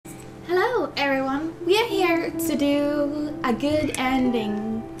Hello everyone, we are here to do a good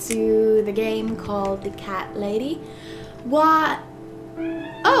ending to the game called The Cat Lady. What?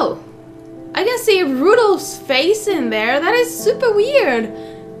 Oh, I can see Rudolph's face in there. That is super weird.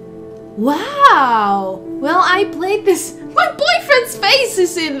 Wow. Well, I played this. My boyfriend's face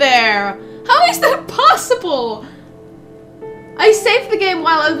is in there. How is that possible? I saved the game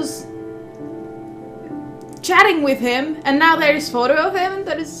while I was chatting with him, and now there's a photo of him.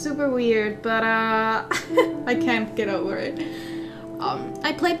 That is super weird, but I can't get over it.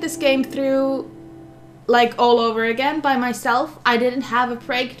 I played this game through like all over again by myself. I didn't have a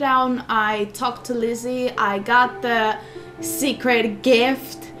breakdown. I talked to Lizzie. I got the secret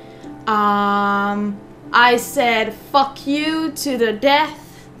gift. I said fuck you to the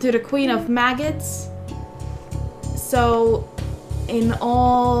death, to the Queen of Maggots. So in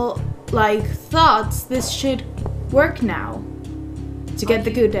all like thoughts, this should work now to get the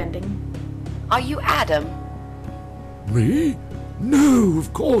good ending. Are you Adam? Me? No,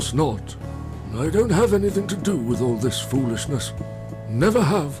 of course not. I don't have anything to do with all this foolishness. Never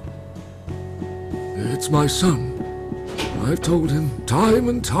have. It's my son. I've told him time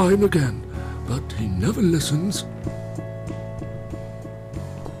and time again, but he never listens.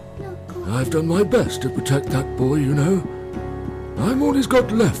 I've done my best to protect that boy, you know. I'm all he's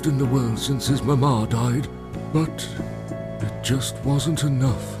got left in the world since his mama died, but it just wasn't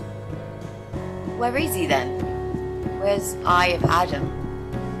enough. Where is he then? Where's Eye of Adam?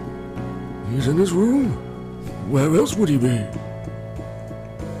 He's in his room. Where else would he be?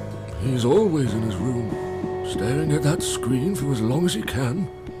 He's always in his room, staring at that screen for as long as he can.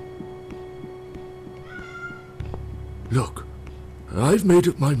 Look, I've made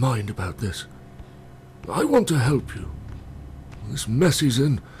up my mind about this. I want to help you. This mess he's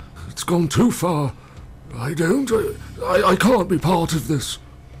in, it's gone too far. I can't be part of this.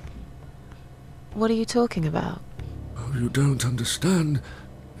 What are you talking about? Oh, you don't understand.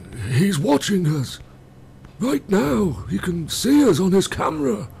 He's watching us. Right now, he can see us on his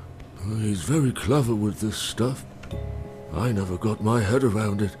camera. He's very clever with this stuff. I never got my head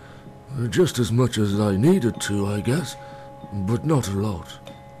around it. Just as much as I needed to, I guess. But not a lot.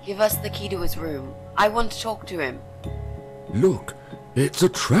 Give us the key to his room. I want to talk to him. Look, it's a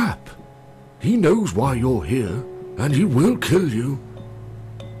trap. He knows why you're here, and he will kill you.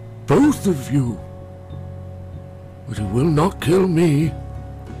 Both of you. But he will not kill me.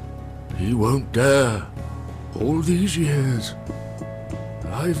 He won't dare. All these years,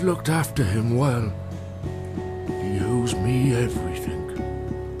 I've looked after him well. He owes me everything.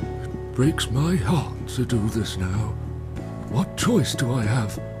 It breaks my heart to do this now. What choice do I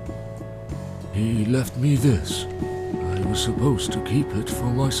have? He left me this. I was supposed to keep it for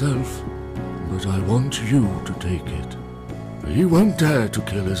myself, but I want you to take it. He won't dare to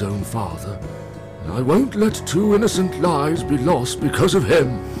kill his own father, and I won't let two innocent lives be lost because of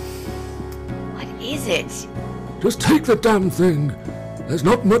him. What is it? Just take the damn thing. There's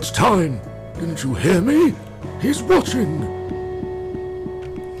not much time. Didn't you hear me? He's watching.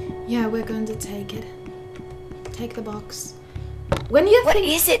 Yeah, we're going to take it. Take the box. What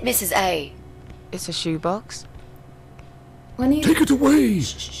is it, Mrs. A? It's a shoebox. Take it away!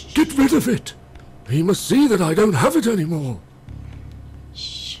 Get rid of it! He must see that I don't have it anymore.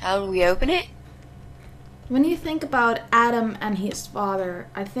 Shall we open it? When you think about Adam and his father,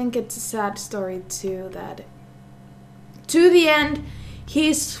 I think it's a sad story too, that to the end,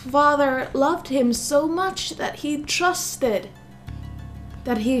 his father loved him so much that he trusted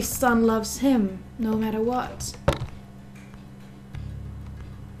that his son loves him no matter what.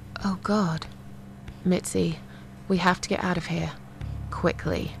 Oh God. Mitzi, we have to get out of here.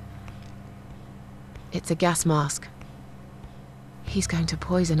 Quickly. It's a gas mask. He's going to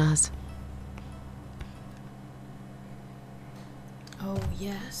poison us. Oh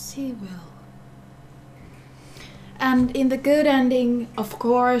yes, he will. And in the good ending, of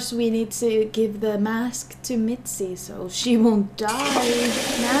course, we need to give the mask to Mitzi so she won't die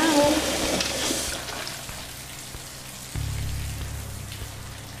now.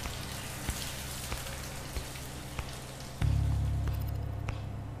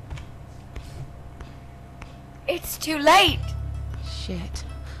 It's too late. Shit.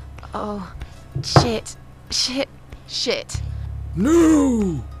 Oh, shit. Shit. Shit.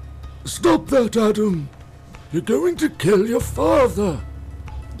 No! Stop that, Adam! You're going to kill your father!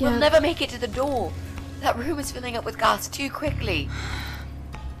 Yeah. We'll never make it to the door. That room is filling up with gas too quickly.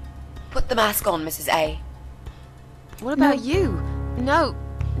 Put the mask on, Mrs. A. What about you? No,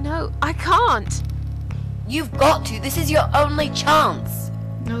 I can't. You've got to. This is your only chance.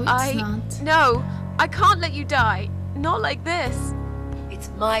 No, it's not. No, I can't let you die. Not like this. It's It's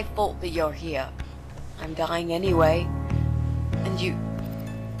my fault that you're here. I'm dying anyway. And you've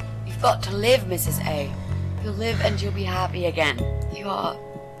got to live, Mrs. A. You'll live and you'll be happy again. You've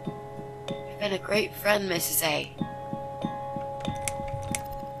been a great friend, Mrs. A.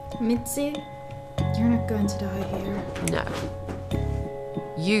 Mitzi, you're not going to die here. No.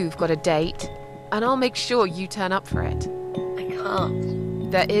 You've got a date, and I'll make sure you turn up for it. I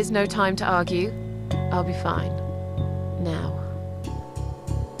can't. There is no time to argue. I'll be fine. Now.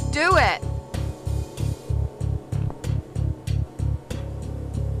 Do it!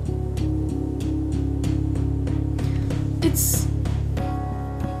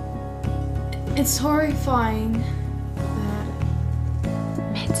 It's horrifying that...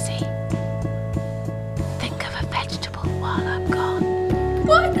 Mitzi, think of a vegetable while I'm gone.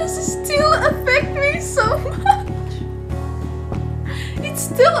 Why does it still affect me so much? It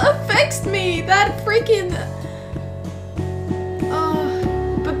still affects me, that freaking...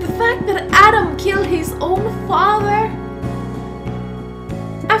 But the fact that Adam killed his own father...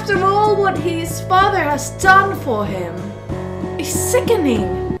 After all what his father has done for him, is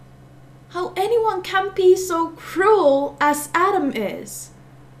sickening. How anyone can be so cruel as Adam is.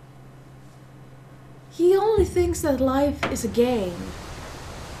 He only thinks that life is a game.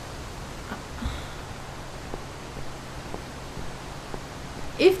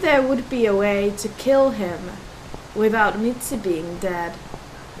 If there would be a way to kill him without Mitzi being dead,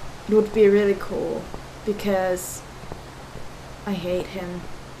 it would be really cool, because I hate him.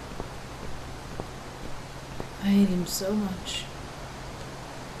 I hate him so much.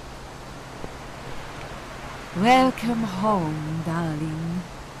 Welcome home, darling.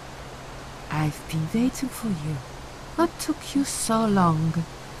 I've been waiting for you. What took you so long? Say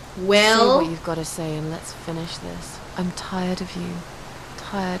Well, what you've got to say and let's finish this. I'm tired of you.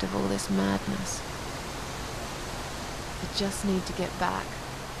 Tired of all this madness. I just need to get back.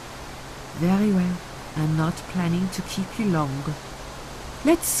 Very well. I'm not planning to keep you long.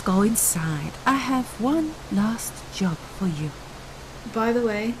 Let's go inside. I have one last job for you. by the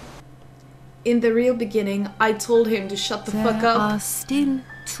way, in the real beginning, I told him to shut the fuck There up. are still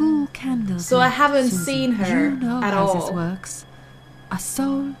 2 candles So I left, haven't Susan. seen her You know at how all. this works. A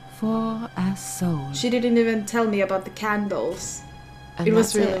soul for a soul. She didn't even tell me about the candles. And It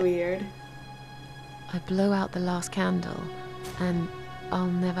was that's really it. weird. I blow out the last candle, and I'll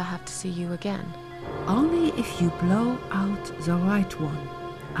never have to see you again. Only if you blow out the right one.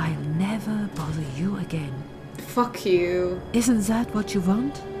 I'll never bother you again. Fuck you. Isn't that what you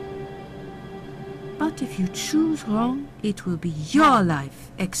want? But if you choose wrong, it will be your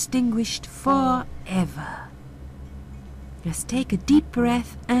life extinguished forever. Just take a deep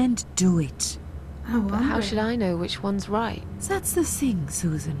breath and do it. I wonder. But how should I know which one's right? That's the thing,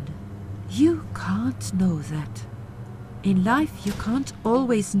 Susan. You can't know that. In life, you can't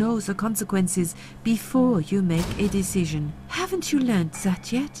always know the consequences before you make a decision. Haven't you learned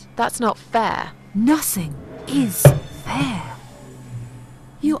that yet? That's not fair. Nothing is fair.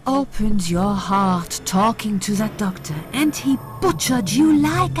 You opened your heart talking to that doctor, and he butchered you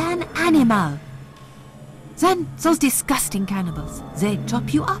like an animal. Then those disgusting cannibals, they'd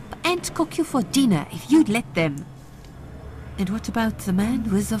chop you up and cook you for dinner if you'd let them. And what about the man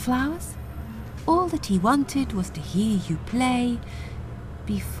with the flowers? All that he wanted was to hear you play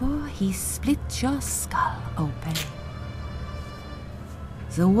before he split your skull open.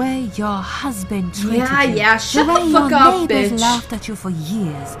 The way your husband treated you, shut the way the fuck your up, neighbors bitch. laughed at you for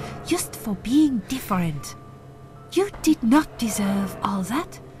years, just for being different. You did not deserve all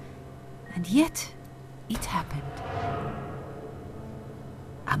that, and yet it happened.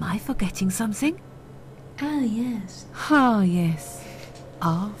 Am I forgetting something? Ah, yes. Oh, yes,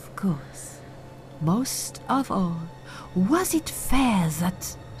 of course. Most of all, was it fair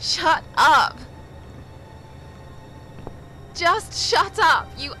that... Shut up! Just shut up,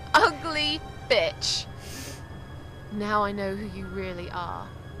 you ugly bitch! Now I know who you really are.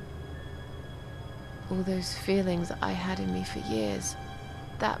 All those feelings I had in me for years.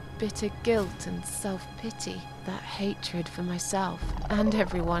 That bitter guilt and self-pity. That hatred for myself and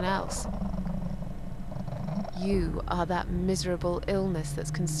everyone else. You are that miserable illness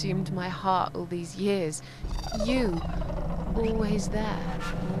that's consumed my heart all these years. You, always there,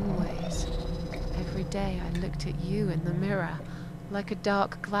 always. Every day I looked at you in the mirror, like a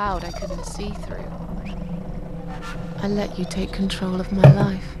dark cloud I couldn't see through. I let you take control of my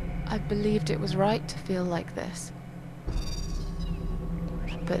life. I believed it was right to feel like this.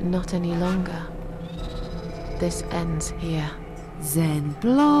 But not any longer. This ends here. Then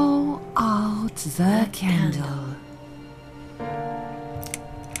blow out the candle.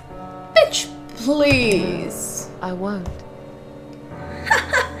 Bitch, please. I won't.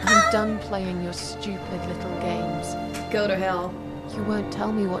 done playing your stupid little games. Go to hell. You won't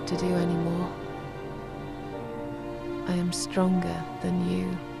tell me what to do anymore. I am stronger than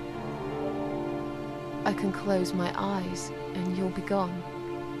you. I can close my eyes and you'll be gone.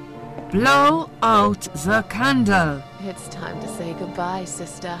 Blow out the candle. It's time to say goodbye,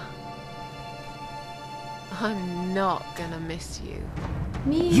 sister. I'm not gonna miss you.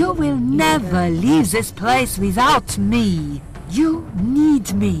 Me? You will never leave this place without me. You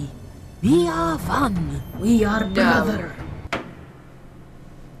need me. We are one. We are brother.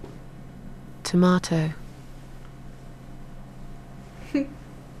 Tomato.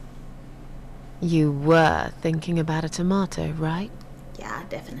 You were thinking about a tomato, right? Yeah,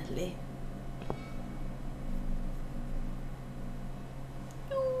 definitely.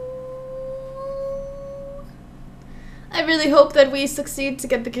 I really hope that we succeed to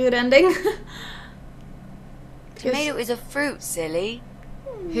get the good ending. Tomato is a fruit, silly.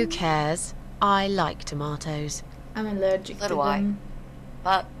 Who cares? I like tomatoes. I'm allergic So to do I. them.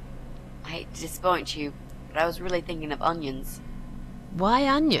 But I hate to disappoint you, but I was really thinking of onions. Why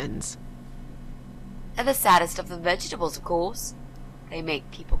onions? They're the saddest of the vegetables, of course. They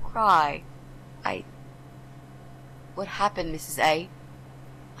make people cry. What happened, Mrs. A?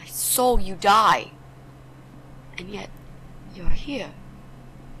 I saw you die. And yet, you're here.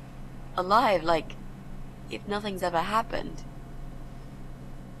 Alive, like if nothing's ever happened.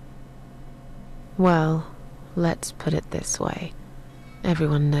 Well, let's put it this way.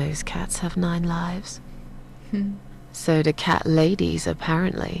 Everyone knows cats have 9 lives. So do cat ladies,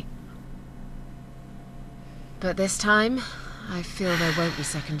 apparently. But this time, I feel there won't be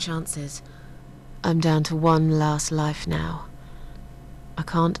second chances. I'm down to 1 last life now. I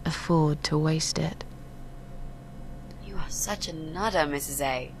can't afford to waste it. You are such a nutter, Mrs.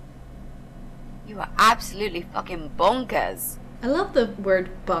 A. You are absolutely fucking bonkers. I love the word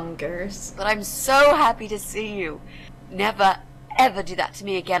bunkers. But I'm so happy to see you. Never, ever do that to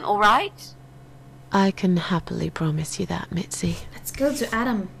me again, alright? I can happily promise you that, Mitzi. Let's go to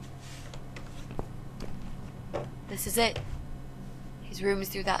Adam. This is it. His room is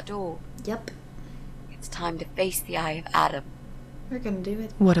through that door. Yep, It's time to face the eye of Adam. we're gonna do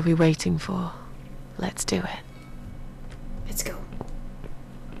it. What are we waiting for? Let's do it. Let's go.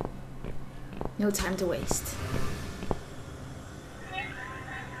 No time to waste.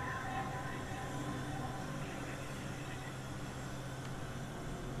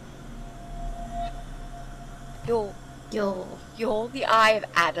 You're the eye of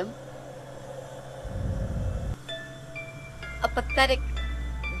Adam? A pathetic,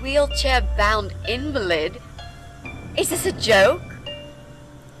 wheelchair-bound invalid? Is this a joke?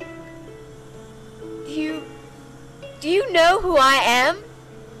 Do you know who I am?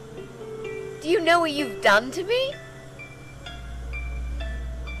 Do you know what you've done to me?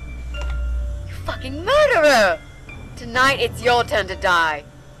 You fucking murderer! Tonight it's your turn to die.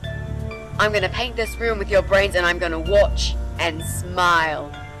 I'm gonna paint this room with your brains and I'm gonna watch and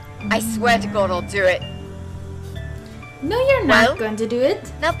smile. I swear to God I'll do it. No, you're not Well? going to do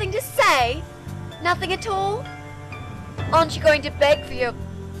it. Nothing to say? Nothing at all? Aren't you going to beg for your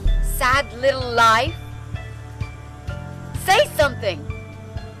sad little life? Say something!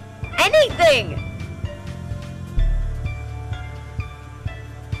 Anything!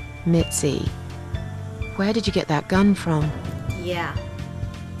 Mitzi, where did you get that gun from? Yeah.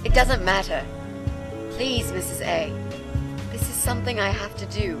 It doesn't matter. Please, Mrs. A. This is something I have to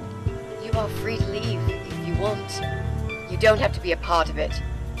do. You are free to leave if you want. You don't have to be a part of it.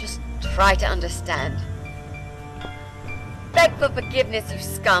 Just try to understand. Beg for forgiveness, you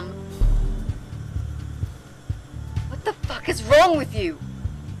scum. What the fuck is wrong with you?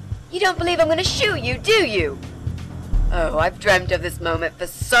 You don't believe I'm gonna shoot you, do you? Oh, I've dreamt of this moment for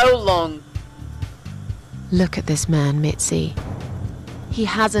so long. Look at this man, Mitzi. He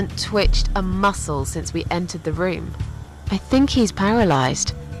hasn't twitched a muscle since we entered the room. I think he's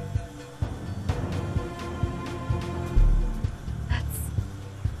paralyzed.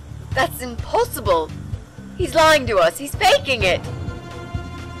 That's impossible. He's lying to us. He's faking it.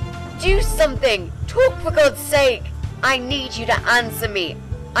 Do something. Talk for God's sake. I need you to answer me.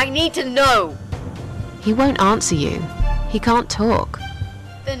 I need to know. He won't answer you. He can't talk.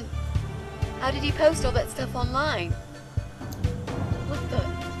 Then, how did he post all that stuff online? What the?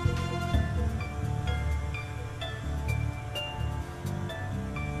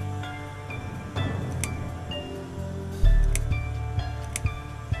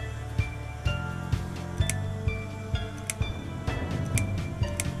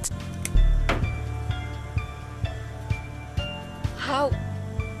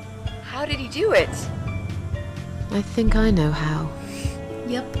 How did he do it? I think I know how.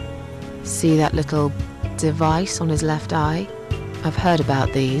 Yep. See that little device on his left eye? I've heard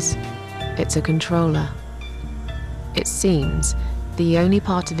about these. It's a controller. It seems the only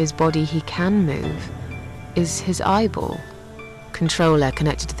part of his body he can move is his eyeball. Controller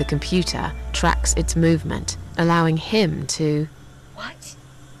connected to the computer tracks its movement, allowing him to... What?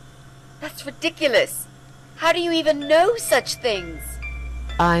 That's ridiculous. How do you even know such things?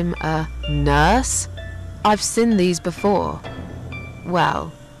 I'm a nurse? I've seen these before.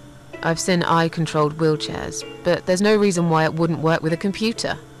 Well, I've seen eye-controlled wheelchairs, but there's no reason why it wouldn't work with a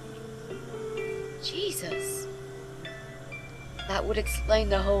computer. Jesus. That would explain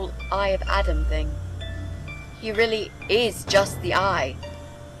the whole Eye of Adam thing. He really is just the eye.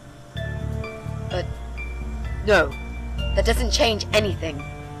 But no, that doesn't change anything.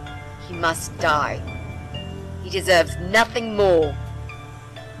 He must die. He deserves nothing more.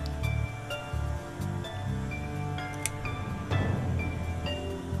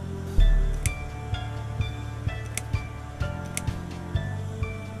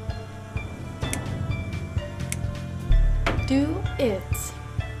 Do it.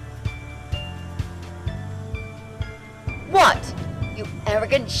 What? You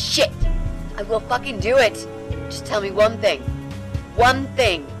arrogant shit! I will fucking do it. Just tell me one thing. One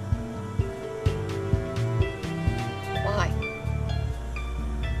thing. Why?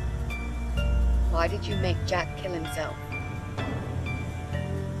 Why did you make Jack kill himself?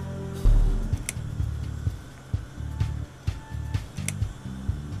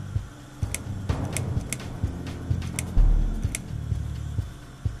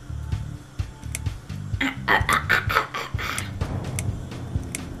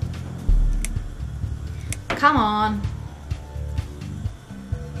 Come on.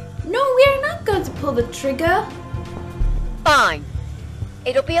 No, we are not going to pull the trigger. Fine.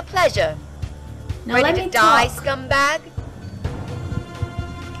 It'll be a pleasure. Now Ready let to me die, talk. scumbag?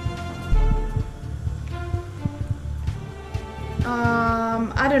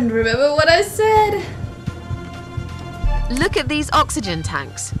 I don't remember what I said. Look at these oxygen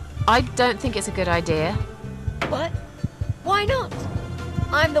tanks. I don't think it's a good idea. What? Why not?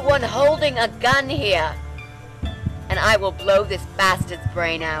 I'm the one holding a gun here. And I will blow this bastard's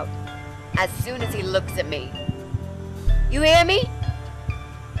brain out as soon as he looks at me. You hear me?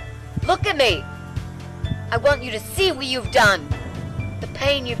 Look at me. I want you to see what you've done. The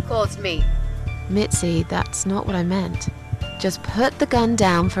pain you've caused me. Mitzi, that's not what I meant. Just put the gun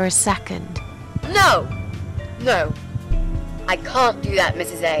down for a second. No! No. I can't do that,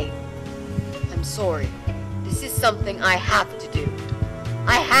 Mrs. A. I'm sorry. This is something I have to do.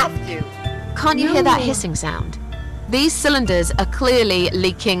 I have to. Can't you hear that No. hissing sound? These cylinders are clearly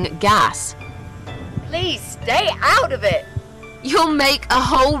leaking gas. Please stay out of it. You'll make a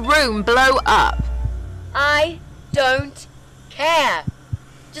whole room blow up. I don't care.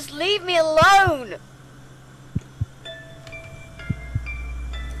 Just leave me alone.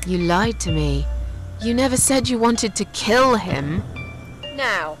 You lied to me. You never said you wanted to kill him.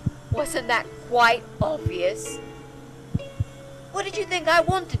 Now, wasn't that quite obvious? What did you think I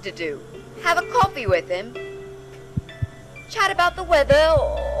wanted to do? Have a coffee with him? Chat about the weather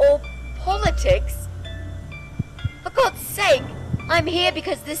or politics? For God's sake, I'm here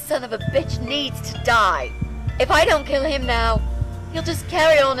because this son of a bitch needs to die. If I don't kill him now, he'll just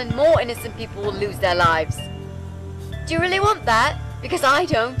carry on and more innocent people will lose their lives. Do you really want that? Because I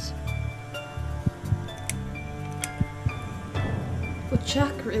don't. Would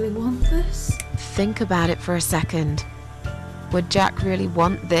Jack really want this? Think about it for a second. Would Jack really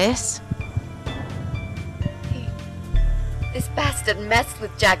want this? This bastard messed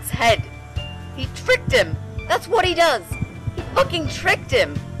with Jack's head. He tricked him. That's what he does. He fucking tricked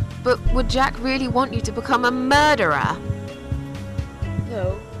him. But would Jack really want you to become a murderer?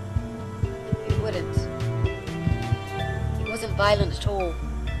 No, he wouldn't. He wasn't violent at all.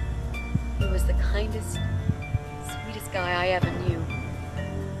 He was the kindest, sweetest guy I ever knew.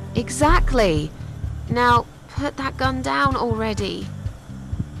 Exactly. Now, put that gun down already.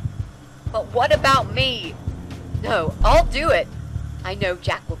 But what about me? No, I'll do it. I know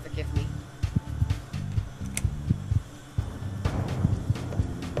Jack will forgive me.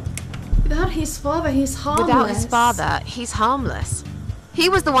 Without his father, he's harmless. Without his father, he's harmless. He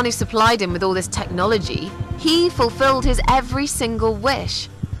was the one who supplied him with all this technology. He fulfilled his every single wish.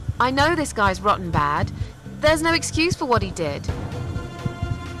 I know this guy's rotten bad. There's no excuse for what he did.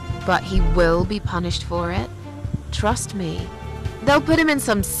 But he will be punished for it. Trust me. They'll put him in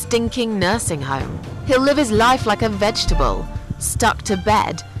some stinking nursing home. He'll live his life like a vegetable. Stuck to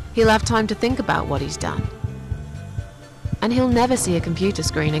bed. He'll have time to think about what he's done. And he'll never see a computer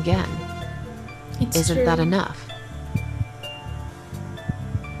screen again. It's Isn't true. that enough?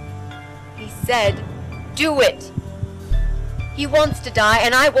 said, do it. He wants to die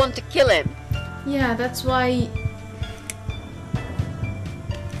and I want to kill him. Yeah, that's why...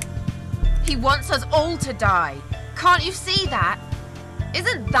 He wants us all to die. Can't you see that?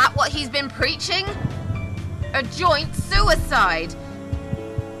 Isn't that what he's been preaching? A joint suicide.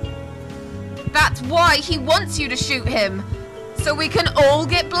 That's why he wants you to shoot him. So we can all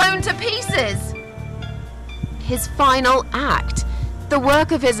get blown to pieces. His final act. The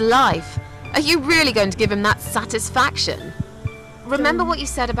work of his life. Are you really going to give him that satisfaction? Remember what you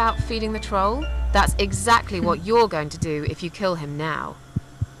said about feeding the troll? That's exactly what you're going to do if you kill him now.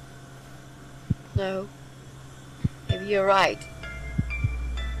 No. Maybe you're right.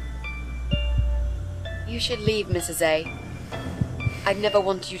 You should leave, Mrs. A. I'd never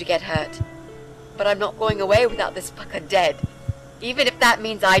want you to get hurt. But I'm not going away without this fucker dead. Even if that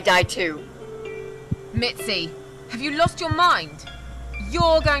means I die too. Mitzi, have you lost your mind?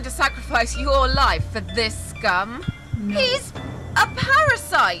 You're going to sacrifice your life for this scum? No. He's a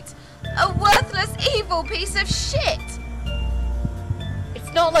parasite! A worthless, evil piece of shit!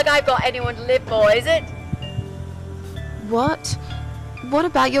 It's not like I've got anyone to live for, is it? What? What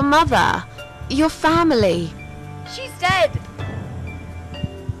about your mother? Your family? She's dead.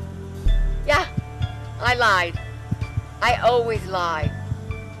 Yeah, I lied. I always lie.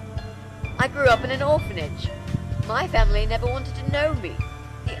 I grew up in an orphanage. My family never wanted to know me.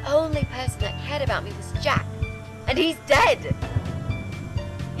 The only person that cared about me was Jack. And he's dead.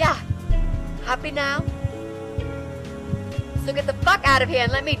 Yeah, happy now? So get the fuck out of here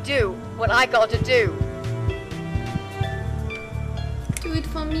and let me do what I got to do. Do it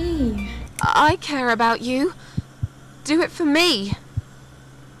for me. I care about you. Do it for me.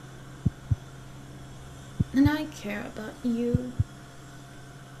 And I care about you.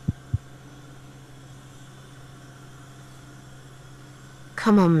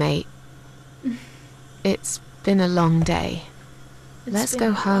 Come on, mate. It's been a long day. Let's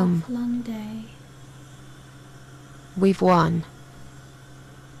go home. It's been a long day. We've won.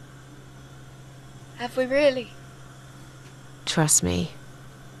 Have we really? Trust me.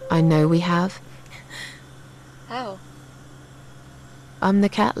 I know we have. How? I'm the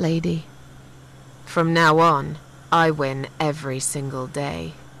cat lady. From now on, I win every single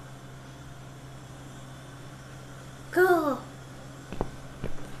day. Cool.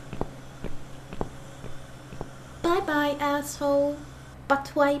 Bye-bye, asshole.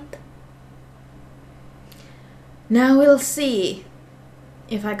 Butt wipe. Now we'll see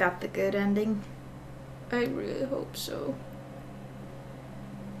if I got the good ending. I really hope so.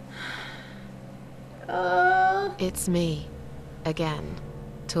 It's me, again,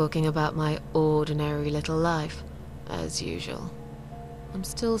 talking about my ordinary little life, as usual. I'm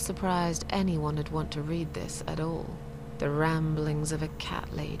still surprised anyone would want to read this at all. The ramblings of a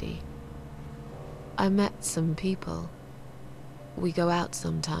cat lady. I met some people. We go out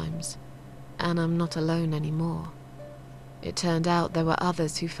sometimes, and I'm not alone anymore. It turned out there were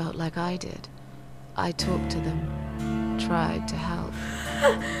others who felt like I did. I talked to them, tried to help.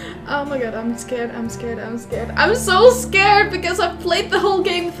 Oh my god, I'm scared, I'm scared, I'm scared. I'm so scared because I've played the whole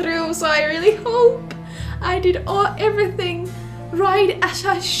game through, so I really hope I did everything right as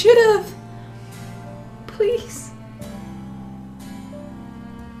I should have. Please.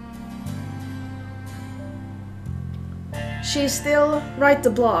 She still write the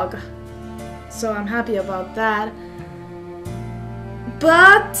blog, so I'm happy about that.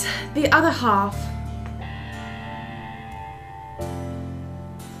 But the other half,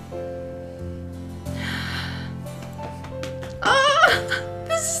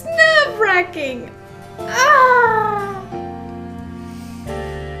 this is nerve-wracking.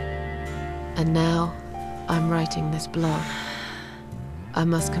 And now, I'm writing this blog. I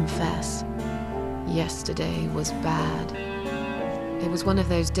must confess, yesterday was bad. It was one of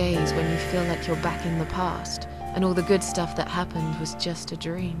those days when you feel like you're back in the past, and all the good stuff that happened was just a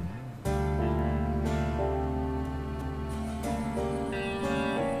dream.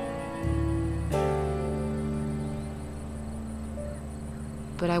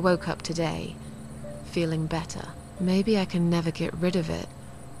 But I woke up today, feeling better. Maybe I can never get rid of it.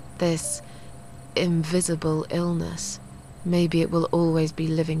 This invisible illness. Maybe it will always be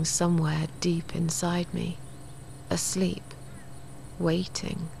living somewhere deep inside me. Asleep.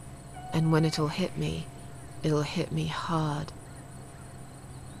 Waiting. And when it'll hit me hard.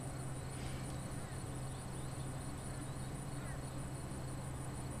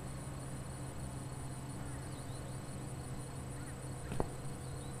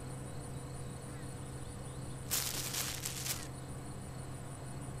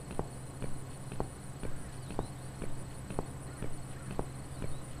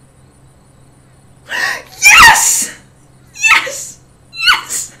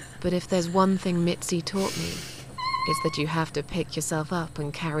 But if there's one thing Mitzi taught me, it's that you have to pick yourself up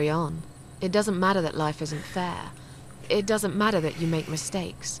and carry on. It doesn't matter that life isn't fair. It doesn't matter that you make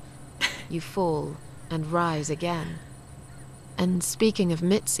mistakes. You fall and rise again. And speaking of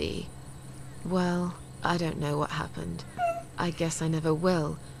Mitzi, well, I don't know what happened. I guess I never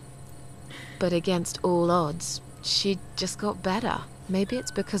will. But against all odds, she just got better. Maybe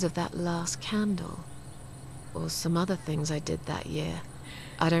it's because of that last candle. Or some other things I did that year.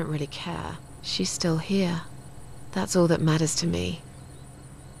 I don't really care. She's still here. That's all that matters to me.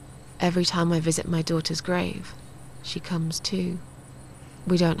 Every time I visit my daughter's grave, she comes too.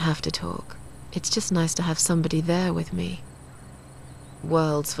 We don't have to talk. It's just nice to have somebody there with me.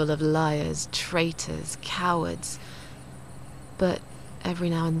 Worlds full of liars, traitors, cowards. But every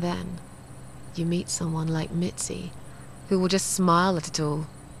now and then, you meet someone like Mitzi, who will just smile at it all.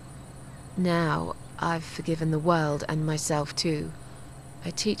 Now, I've forgiven the world and myself too. I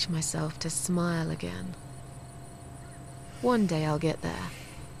teach myself to smile again. One day I'll get there.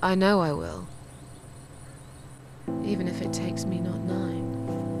 I know I will. Even if it takes me not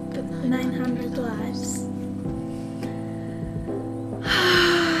 9, but 900 lives.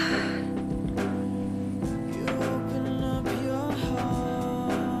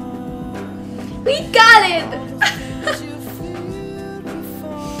 We got it!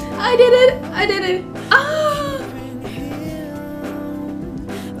 I did it! I did it! Ah!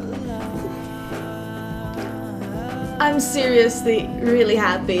 I'm seriously really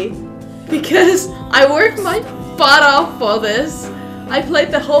happy because I worked my butt off for this. I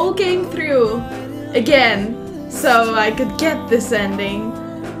played the whole game through again so I could get this ending.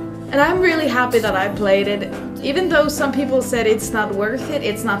 And I'm really happy that I played it. Even though some people said it's not worth it,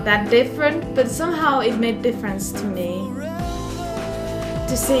 it's not that different, but somehow it made difference to me.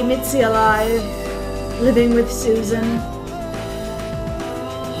 To see Mitzi alive, living with Susan.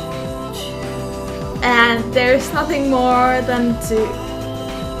 And there's nothing more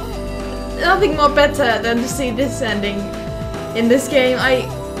better than to see this ending in this game. I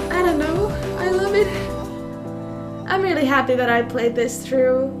don't know, I love it. I'm really happy that I played this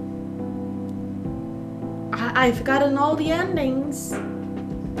through. I've forgotten all the endings.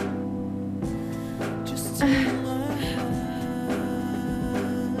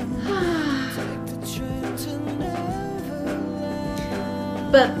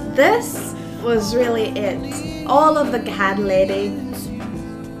 But this was really it. All of the cat lady.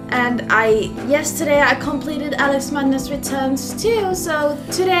 And yesterday I completed Alex Madness Returns too, so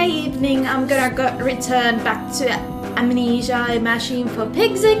today evening I'm gonna return back to Amnesia, a machine for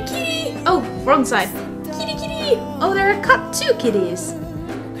pigs and kitty. Oh, wrong side. Kitty kitty. Oh, there are two kitties.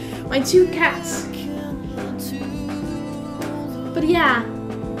 My 2 cats. But yeah,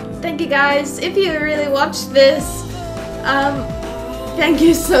 thank you guys. If you really watched this, thank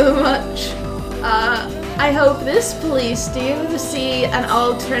you so much. I hope this pleased you to see an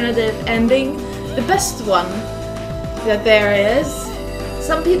alternative ending, the best one that there is.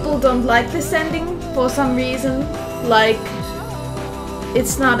 Some people don't like this ending for some reason, like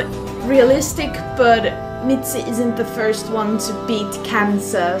it's not realistic, but Mitzi isn't the first one to beat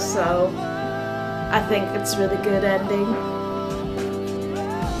cancer, so I think it's a really good ending.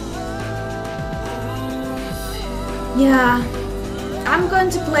 Yeah. I'm going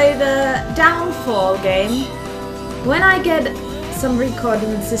to play the Downfall game when I get some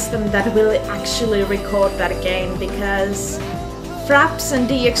recording system that will actually record that game, because Fraps and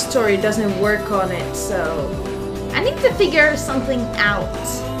DX Story doesn't work on it, so I need to figure something out.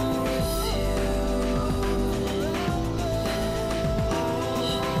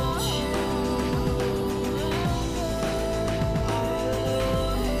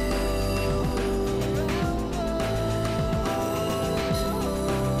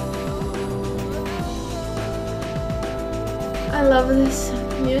 I love this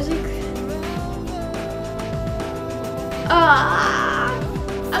music.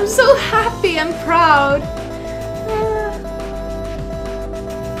 I'm so happy and proud.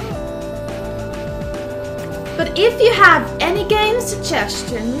 But if you have any game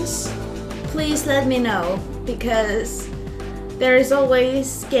suggestions, please let me know, because there is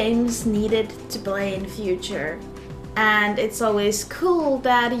always games needed to play in the future. And it's always cool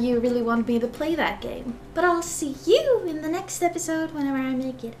that you really want me to play that game. But I'll see you in the next episode whenever I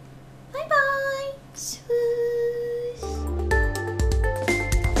make it. Bye bye!